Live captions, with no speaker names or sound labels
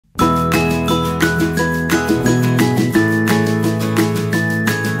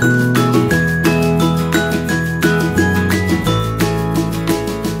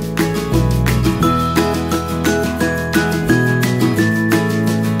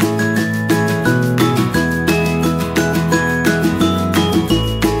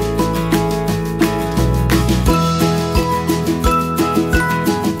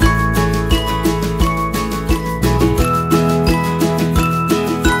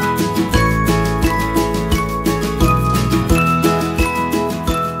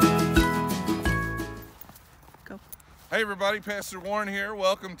everybody, Pastor Warren here.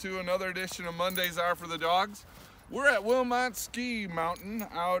 Welcome to another edition of Mondays Are for the Dogs. We're at Wilmot Ski Mountain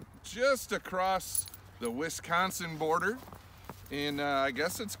out just across the Wisconsin border in, I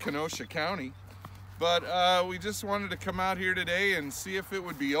guess it's Kenosha County. But we just wanted to come out here today and see if it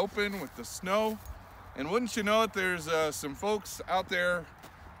would be open with the snow. And wouldn't you know it, there's some folks out there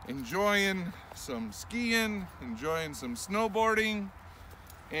enjoying some skiing, enjoying some snowboarding,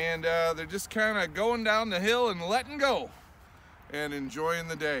 and they're just kind of going down the hill and letting go and enjoying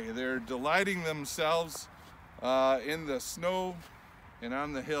the day. They're delighting themselves in the snow and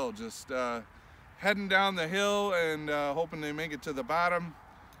on the hill, just heading down the hill and hoping they make it to the bottom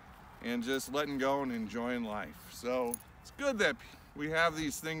and just letting go and enjoying life. So it's good that we have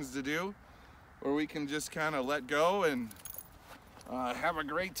these things to do where we can just kind of let go and have a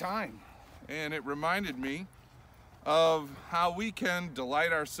great time. And it reminded me of how we can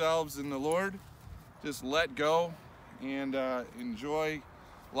delight ourselves in the Lord, just let go and enjoy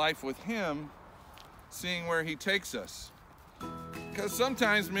life with Him, seeing where He takes us. Because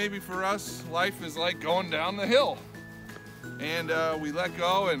sometimes maybe for us, life is like going down the hill. And we let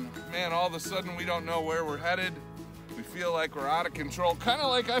go and man, all of a sudden we don't know where we're headed. We feel like we're out of control. Kind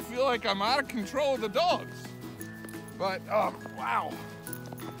of like I feel like I'm out of control of the dogs. But, wow.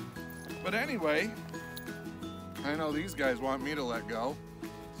 But anyway, I know these guys want me to let go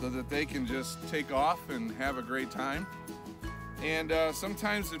so that they can just take off and have a great time. And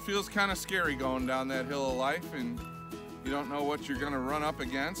sometimes it feels kind of scary going down that hill of life, and you don't know what you're going to run up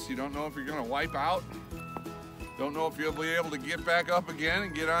against. You don't know if you're going to wipe out. Don't know if you'll be able to get back up again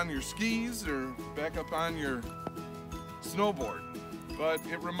and get on your skis or back up on your snowboard. But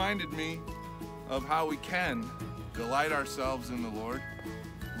it reminded me of how we can delight ourselves in the Lord.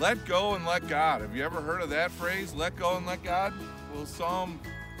 Let go and let God. Have you ever heard of that phrase? Let go and let God? Well, Psalm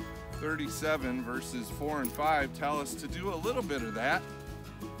 37 verses 4 and 5 tell us to do a little bit of that.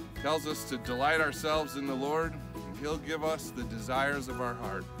 It tells us to delight ourselves in the Lord, and He'll give us the desires of our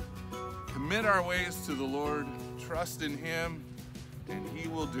heart. Commit our ways to the Lord, trust in Him, and He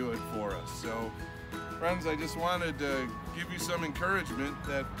will do it for us. So, friends, I just wanted to give you some encouragement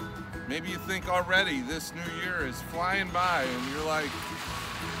that maybe you think already this new year is flying by and you're like,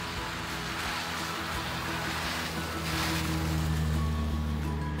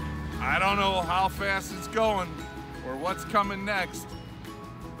 I don't know how fast it's going or what's coming next,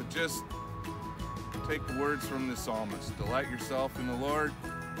 but just take the words from the psalmist. Delight yourself in the Lord.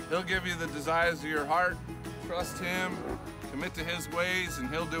 He'll give you the desires of your heart. Trust Him, commit to His ways, and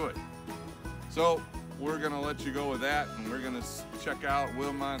He'll do it. So we're going to let you go with that, and we're going to check out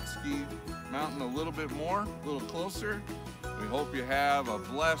Wilmot Ski Mountain a little bit more, a little closer. We hope you have a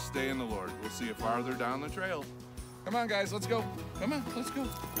blessed day in the Lord. We'll see you farther down the trail. Come on, guys, let's go. Come on, let's go.